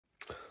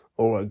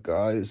Alright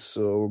guys,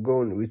 so we're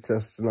going to be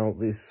testing out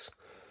this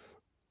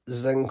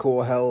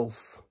Zenko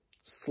Health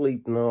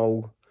Sleep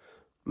Now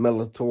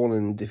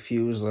Melatonin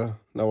Diffuser.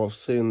 Now I've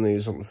seen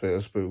these on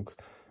Facebook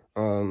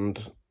and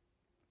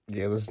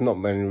yeah, there's not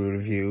many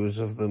reviews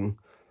of them,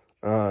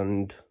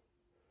 and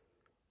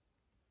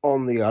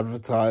on the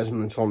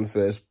advertisements on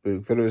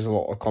Facebook there is a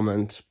lot of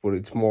comments, but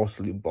it's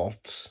mostly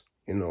bots,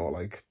 you know,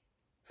 like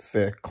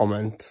fake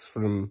comments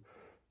from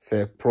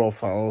fake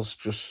profiles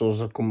just so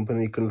the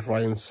company can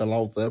try and sell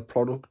out their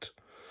product.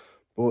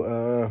 But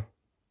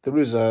there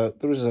is a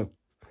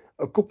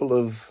couple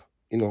of,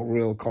 you know,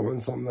 real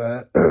comments on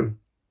there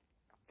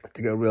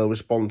to get real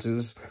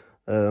responses.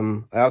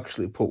 I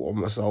actually put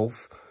one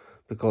myself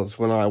because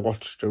when I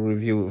watched a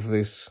review of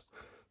this,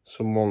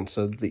 someone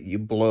said that you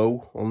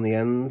blow on the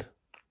end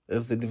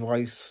of the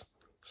device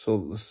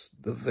so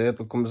the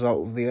vapor comes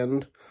out of the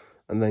end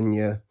and then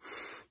you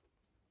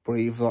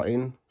breathe that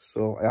in.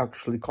 So I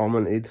actually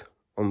commented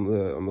on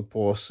the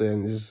post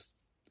saying, is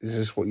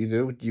this what you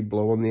do? Do you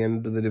blow on the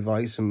end of the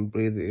device and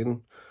breathe it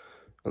in?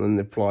 And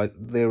then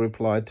they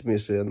replied to me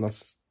saying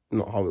that's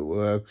not how it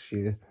works.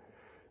 You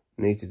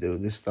need to do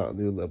this, that, and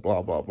the other,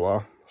 blah blah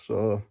blah.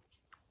 So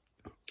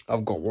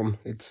I've got one.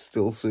 It's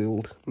still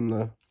sealed in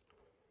the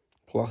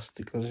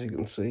plastic, as you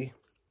can see.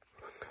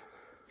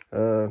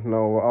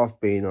 Now I've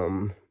been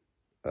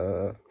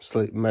on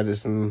sleep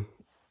medicine,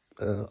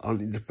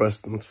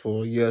 antidepressants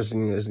for years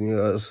and years and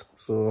years,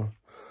 so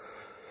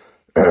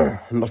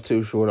I'm not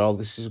too sure how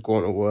this is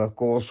going to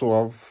work.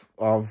 Also,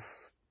 I've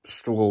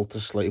struggled to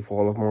sleep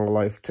all of my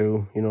life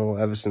too, you know,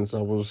 ever since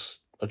I was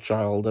a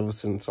child, ever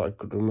since I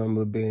could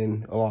remember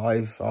being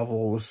alive, I've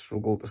always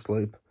struggled to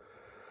sleep.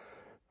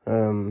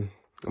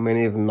 I mean,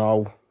 even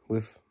now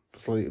with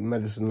sleep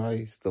medicine,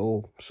 I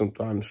still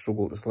sometimes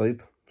struggle to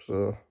sleep.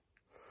 So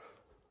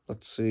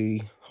let's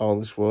see how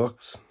this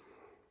works.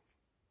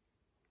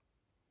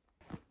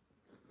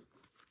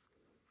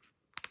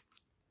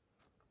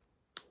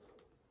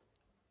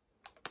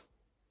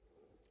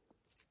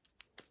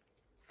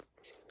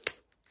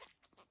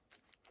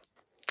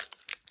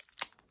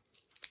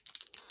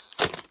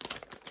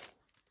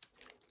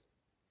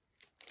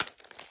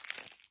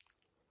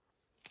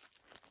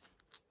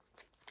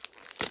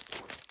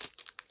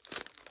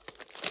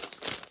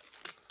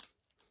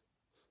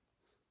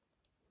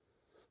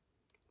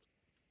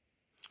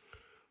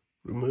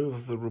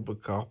 Remove the rubber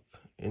cap,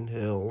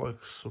 inhale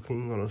like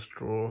sucking on a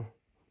straw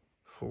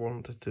for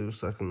 1 to 2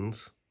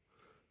 seconds,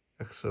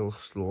 exhale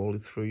slowly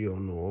through your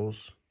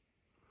nose,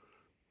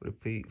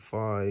 repeat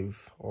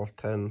 5 or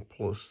 10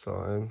 plus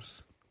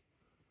times,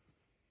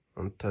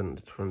 and 10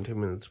 to 20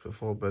 minutes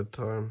before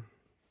bedtime.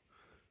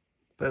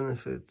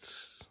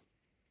 Benefits: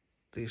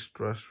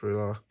 de-stress,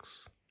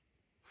 relax,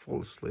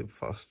 fall asleep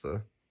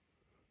faster,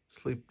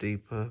 sleep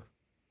deeper,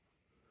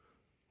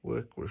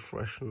 wake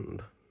refreshed.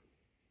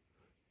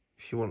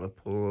 If you want to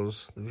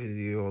pause the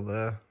video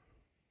there,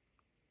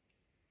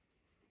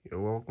 you're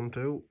welcome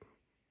to.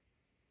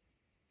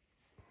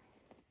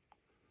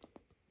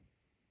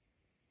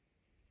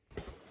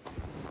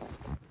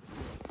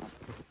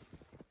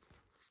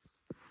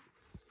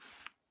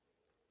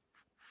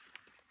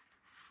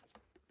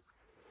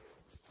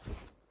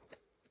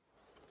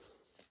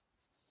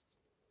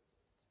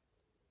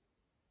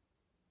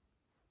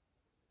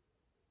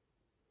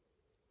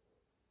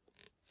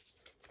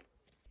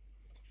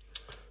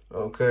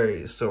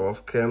 Okay, so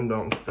I've came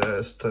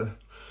downstairs to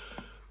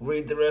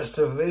read the rest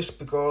of this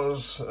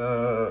because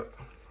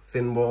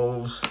thin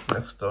walls,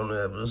 next door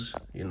neighbours,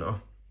 you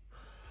know.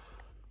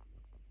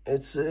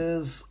 It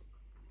says,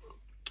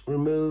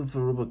 remove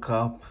the rubber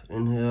cap,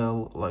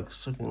 inhale like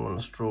sucking on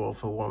a straw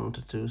for 1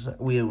 to 2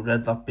 seconds. We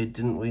read that bit,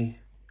 didn't we?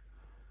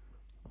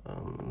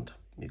 And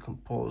you can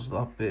pause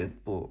that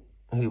bit, but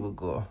here we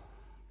go.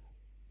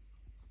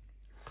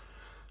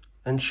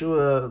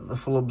 Ensure the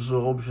full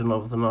absorption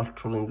of the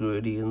natural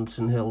ingredients.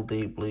 Inhale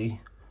deeply.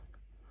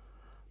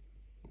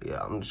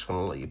 Yeah, I'm just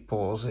going to let you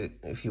pause it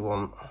if you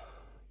want.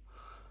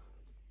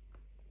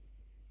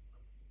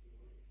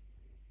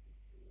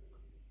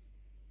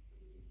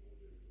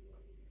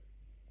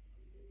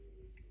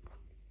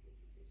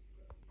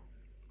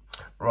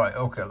 Right,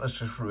 okay, let's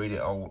just read it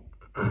out.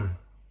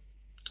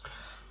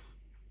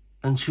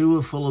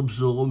 Ensure full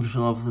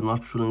absorption of the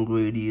natural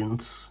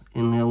ingredients.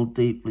 Inhale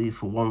deeply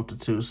for 1 to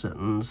 2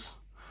 seconds.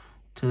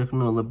 Take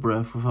another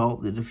breath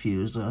without the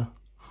diffuser.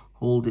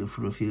 Hold it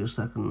for a few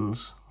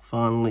seconds.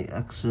 Finally,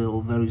 exhale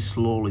very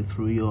slowly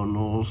through your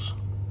nose.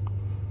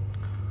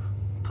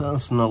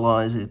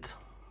 Personalize it.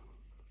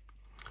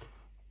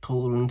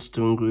 Tolerance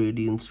to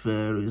ingredients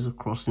varies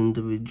across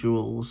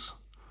individuals.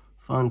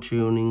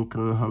 Fine-tuning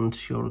can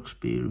enhance your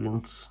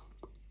experience.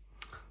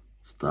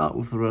 Start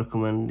with the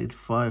recommended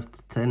 5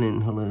 to 10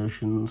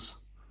 inhalations.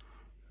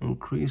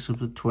 Increase up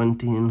to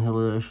 20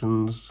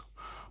 inhalations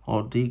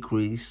or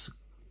decrease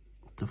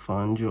to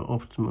find your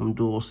optimum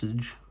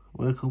dosage.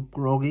 Wake up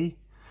groggy?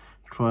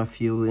 Try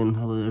fewer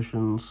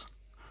inhalations.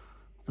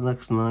 The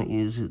next night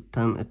use it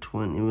 10 to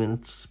 20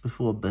 minutes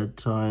before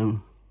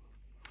bedtime.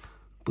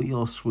 But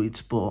your sweet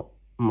spot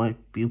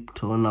might be up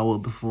to an hour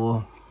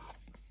before.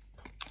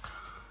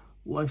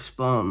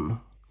 Lifespan.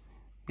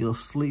 Your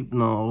sleep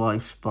now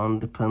lifespan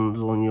depends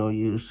on your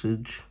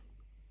usage.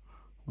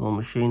 Though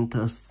machine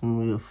testing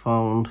we have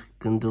found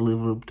can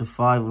deliver up to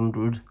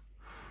 500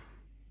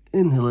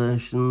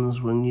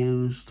 inhalations when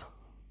used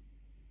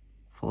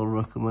for a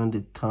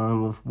recommended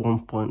time of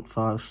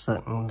 1.5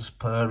 seconds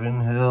per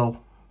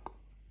inhale.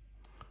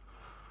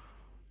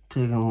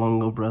 Taking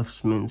longer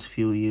breaths means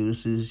fewer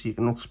uses. You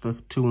can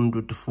expect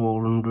 200 to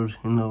 400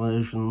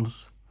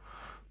 inhalations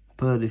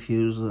per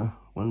diffuser.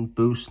 When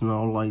boost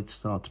now light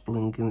starts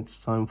blinking,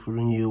 it's time for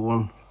a new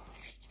one.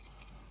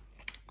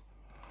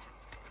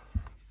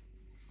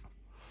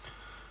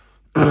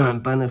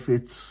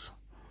 Benefits: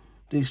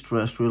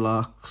 de-stress,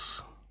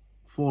 relax,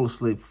 fall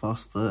asleep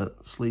faster,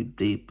 sleep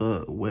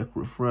deeper, wake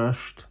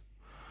refreshed,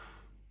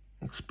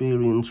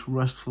 experience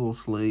restful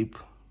sleep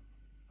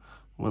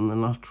when the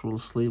natural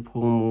sleep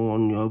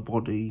hormone your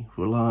body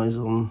relies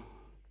on,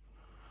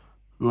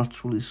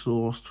 naturally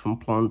sourced from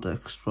plant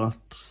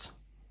extracts,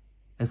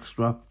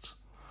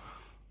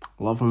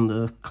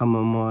 lavender,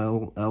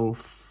 chamomile,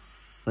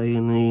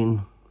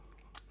 L-theanine,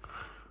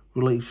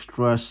 relieve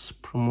stress,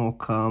 promote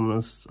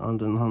calmness and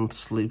enhance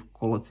sleep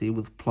quality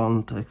with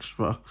plant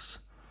extracts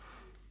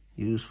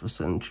used for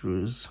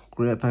centuries.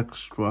 Grape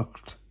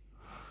extract.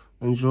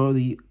 Enjoy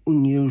the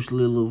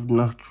unusually loved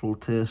natural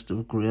taste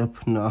of grape.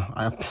 Do you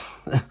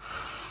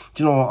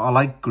know what? I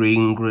like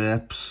green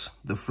grapes,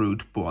 the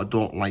fruit, but I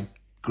don't like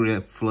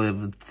grape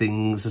flavoured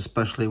things,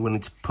 especially when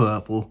it's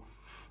purple.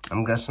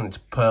 I'm guessing it's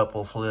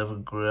purple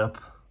flavoured grape.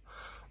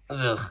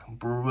 Ugh,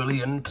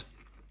 brilliant.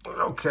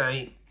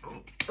 Okay,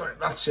 right,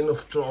 that's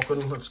enough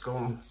talking. Let's go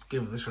and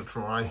give this a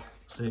try,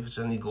 see if it's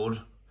any good.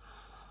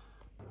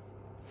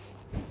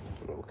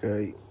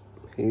 Okay,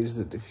 here's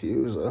the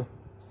diffuser.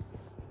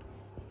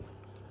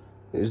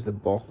 Here's the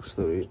box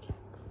that it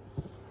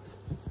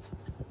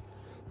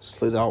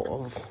slid out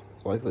of,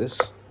 like this.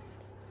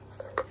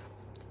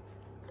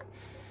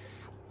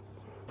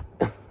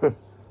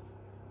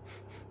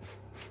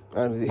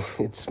 And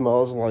it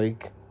smells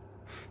like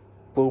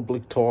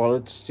public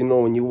toilets. You know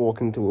when you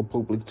walk into a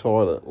public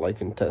toilet, like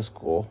in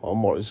Tesco or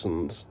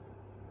Morrison's,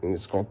 and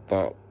it's got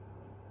that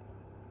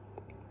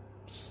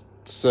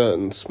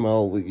certain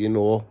smell that you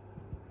know,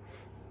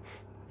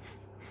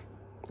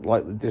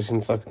 like the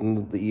disinfectant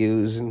that they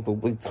use in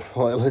public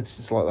toilets.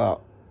 It's like that.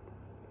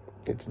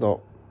 It's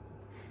not.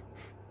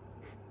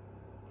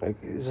 Like,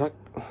 is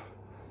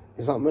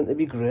that meant to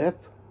be grape?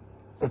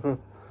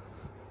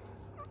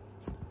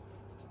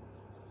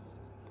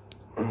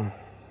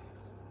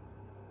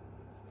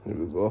 Here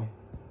we go.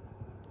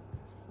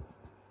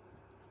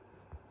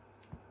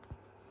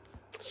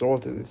 So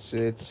what did it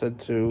say? It said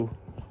to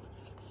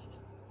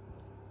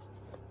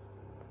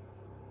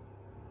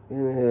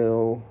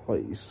inhale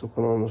like you're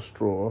sucking on a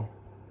straw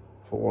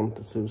for 1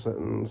 to 2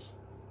 seconds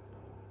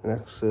and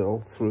exhale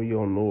through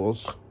your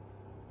nose.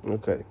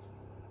 Okay.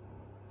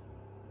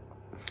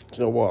 Do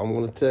you know what? I'm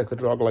going to take a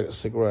drag like a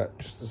cigarette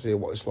just to see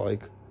what it's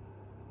like.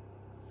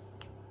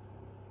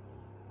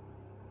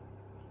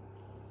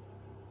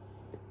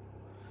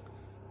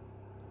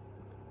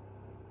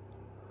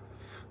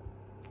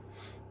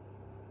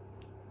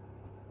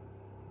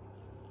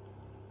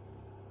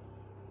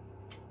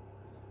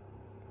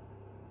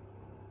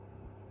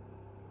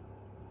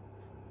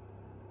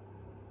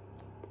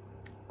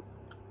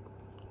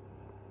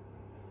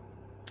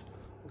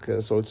 Okay,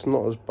 so it's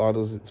not as bad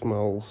as it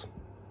smells.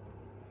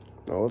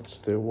 Now let's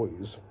do what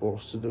you're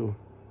supposed to do.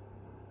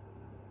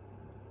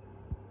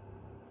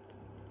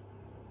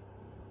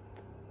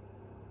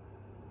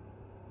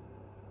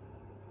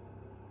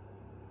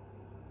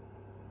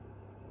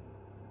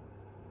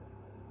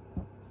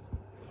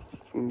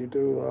 When you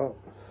do that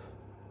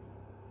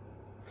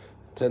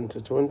 10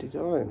 to 20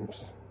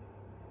 times,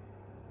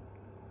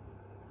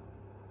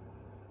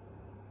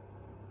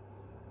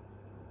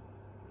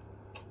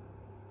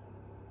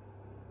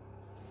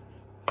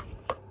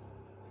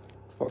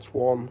 so that's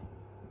 1.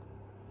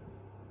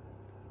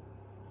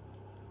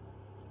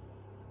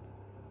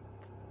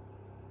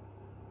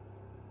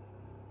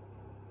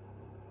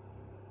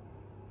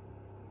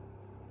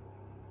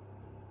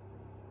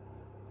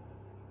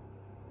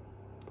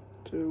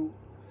 2.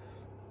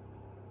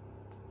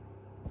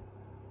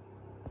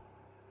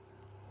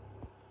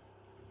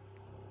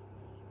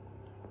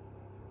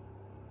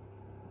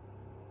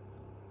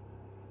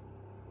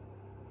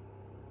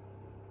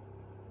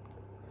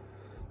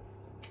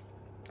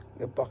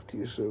 Get back to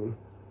you soon.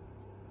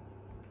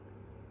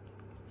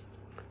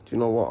 Do you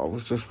know what? I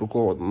was just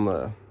recording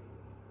there.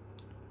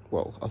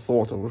 Well, I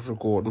thought I was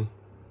recording.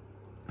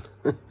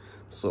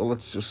 So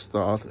let's just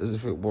start as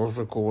if it was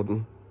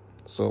recording.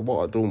 So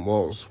what I done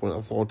was, when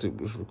I thought it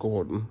was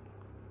recording,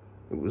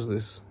 it was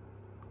this.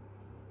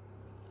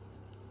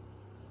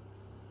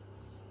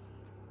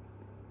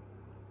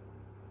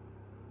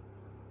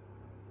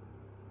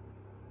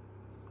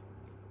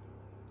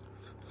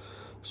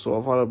 So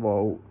I've had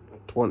about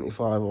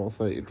 25 or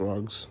 30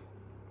 drags.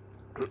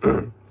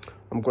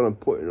 I'm going to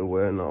put it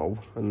away now,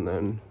 and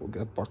then we'll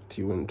get back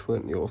to you in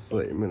 20 or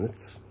 30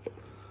 minutes.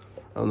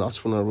 And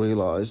that's when I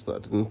realised that I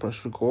didn't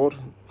press record.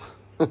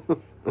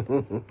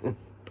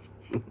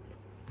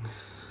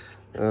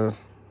 Are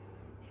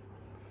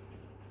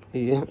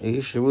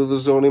you sure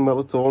there's only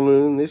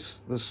melatonin in this?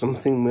 There's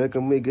something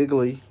making me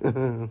giggly. I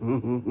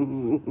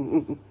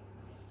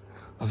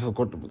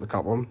forgot to put the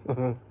cap on.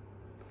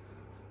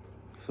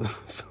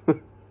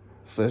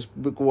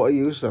 Facebook, what are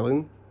you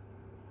selling?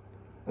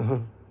 Are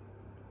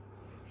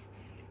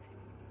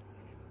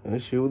you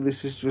sure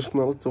this is just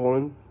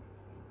melatonin?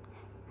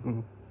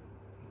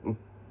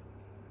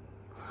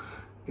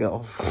 Get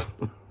off.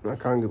 I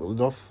can't get the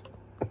lid off.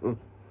 There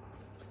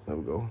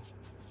we go.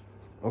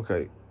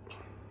 Okay.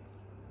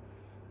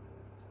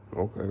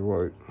 Okay,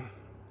 right.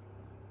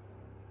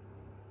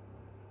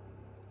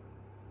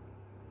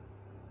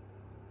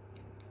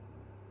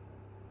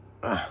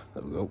 There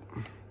we go.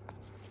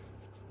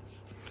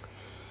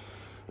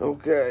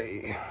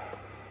 Okay.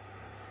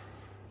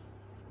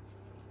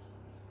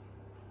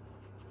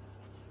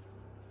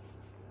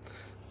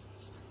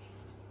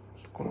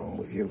 What's going on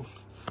with you?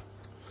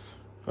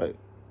 Right,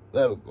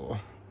 there we go.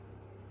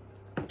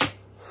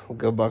 We'll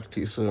get back to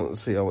you soon and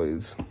see how it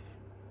is.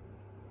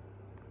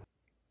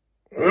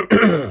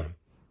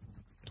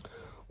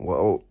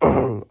 Well,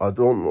 I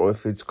don't know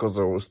if it's because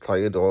I was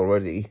tired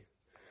already,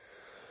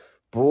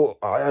 but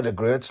I had a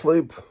great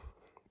sleep.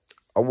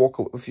 I woke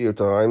up a few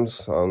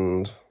times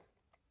and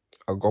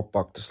I got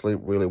back to sleep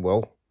really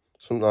well.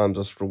 Sometimes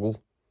I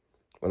struggle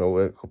when I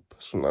wake up.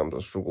 Sometimes I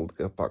struggle to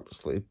get back to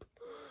sleep.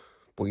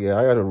 But yeah,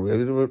 I had a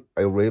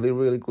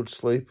really good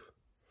sleep.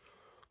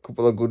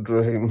 Couple of good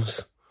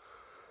dreams.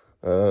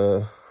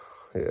 Yeah,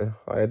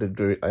 I had a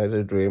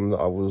dream that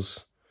I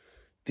was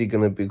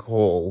digging a big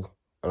hole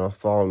and I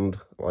found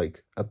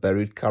like a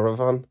buried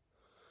caravan,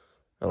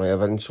 and I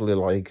eventually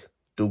like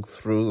dug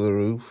through the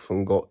roof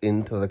and got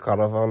into the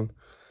caravan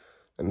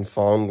and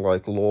found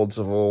like loads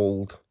of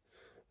old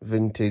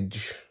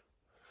vintage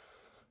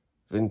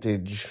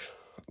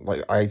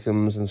like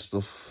items and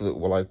stuff that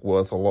were like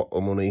worth a lot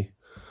of money.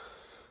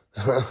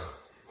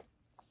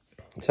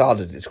 It's hard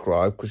to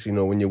describe because, you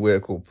know, when you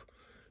wake up,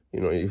 you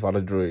know, you've had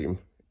a dream,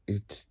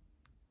 it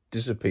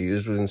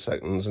disappears within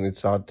seconds and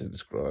it's hard to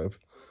describe.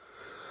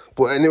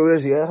 But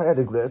anyways, yeah, I had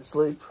a great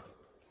sleep.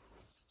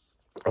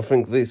 I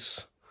think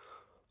this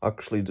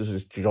actually does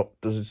its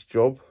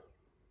job.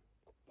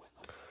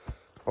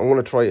 I'm going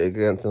to try it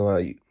again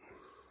tonight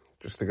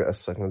just to get a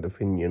second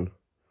opinion,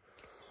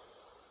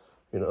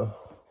 you know,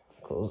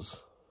 because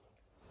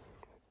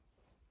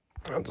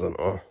I don't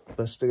know,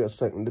 best to get a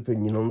second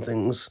opinion on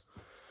things.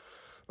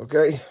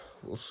 Okay,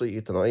 we'll see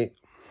you tonight.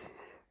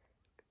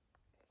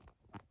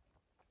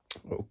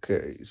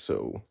 Okay,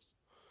 so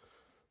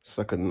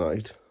second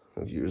night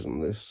of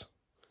using this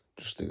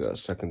just to get a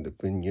second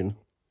opinion.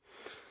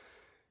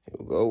 Here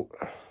we go.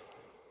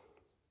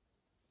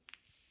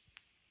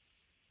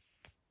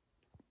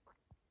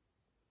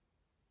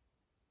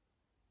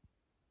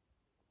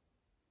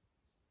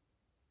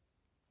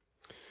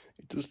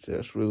 It does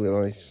taste really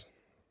nice.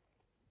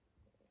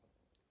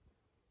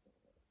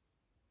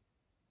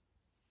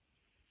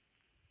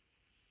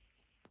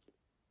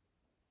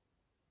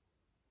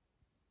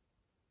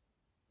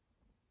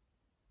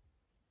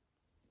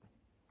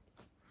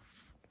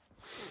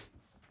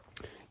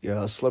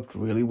 Yeah, I slept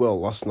really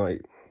well last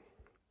night.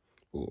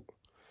 But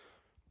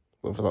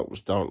whether that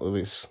was down to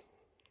this,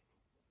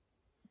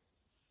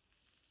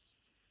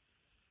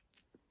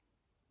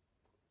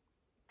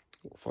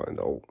 we'll find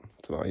out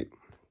tonight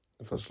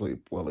if I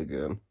sleep well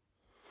again.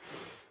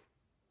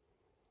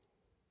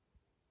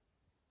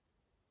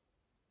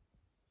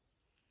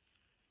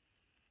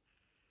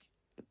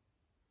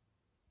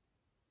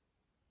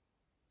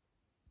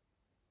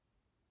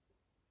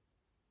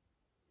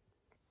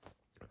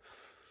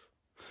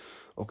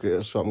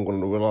 Okay, so I'm going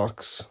to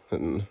relax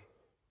and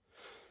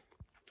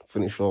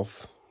finish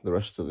off the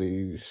rest of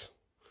these,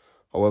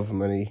 however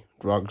many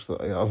drags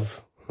that I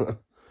have.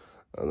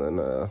 And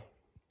then,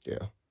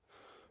 yeah,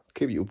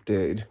 keep you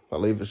updated.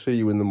 I'll either see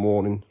you in the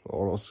morning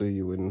or I'll see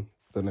you in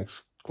the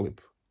next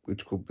clip,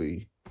 which could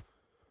be,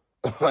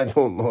 I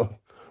don't know.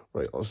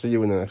 Right, I'll see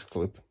you in the next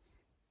clip.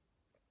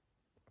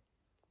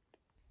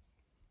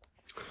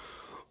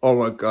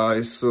 Alright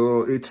guys,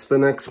 so it's the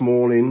next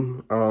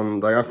morning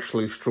and I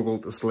actually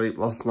struggled to sleep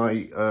last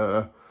night.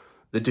 The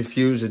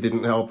diffuser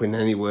didn't help in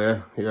any way.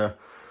 Yeah,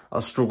 I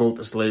struggled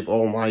to sleep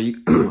all night.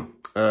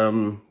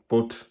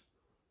 But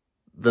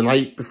the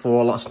night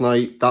before last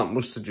night, that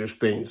must have just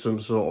been some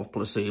sort of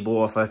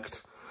placebo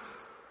effect.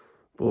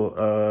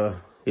 But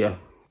yeah,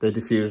 the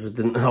diffuser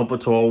didn't help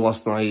at all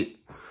last night.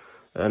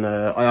 And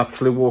I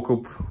actually woke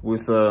up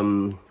with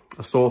a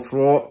sore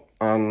throat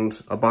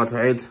and a bad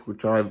head,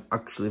 which I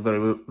actually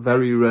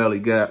very rarely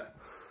get.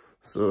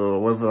 So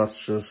whether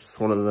that's just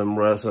one of them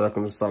rare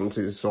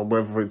circumstances or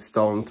whether it's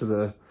down to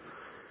the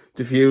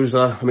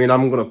diffuser, I mean,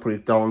 I'm going to put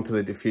it down to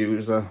the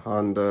diffuser.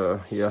 And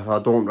yeah, I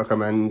don't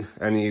recommend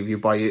any of you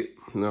buy it.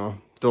 No,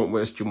 don't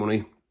waste your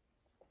money.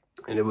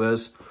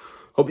 Anyways,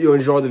 hope you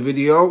enjoy the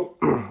video.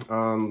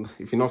 And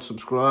if you're not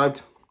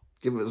subscribed,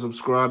 give it a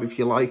subscribe if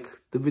you like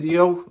the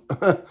video.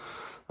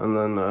 And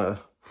then,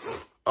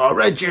 oh,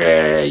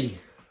 Reggie!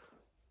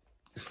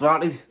 It's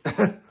farted.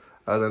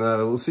 And then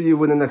we'll see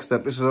you in the next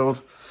episode.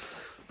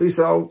 Peace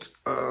out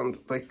and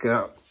take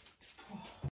care.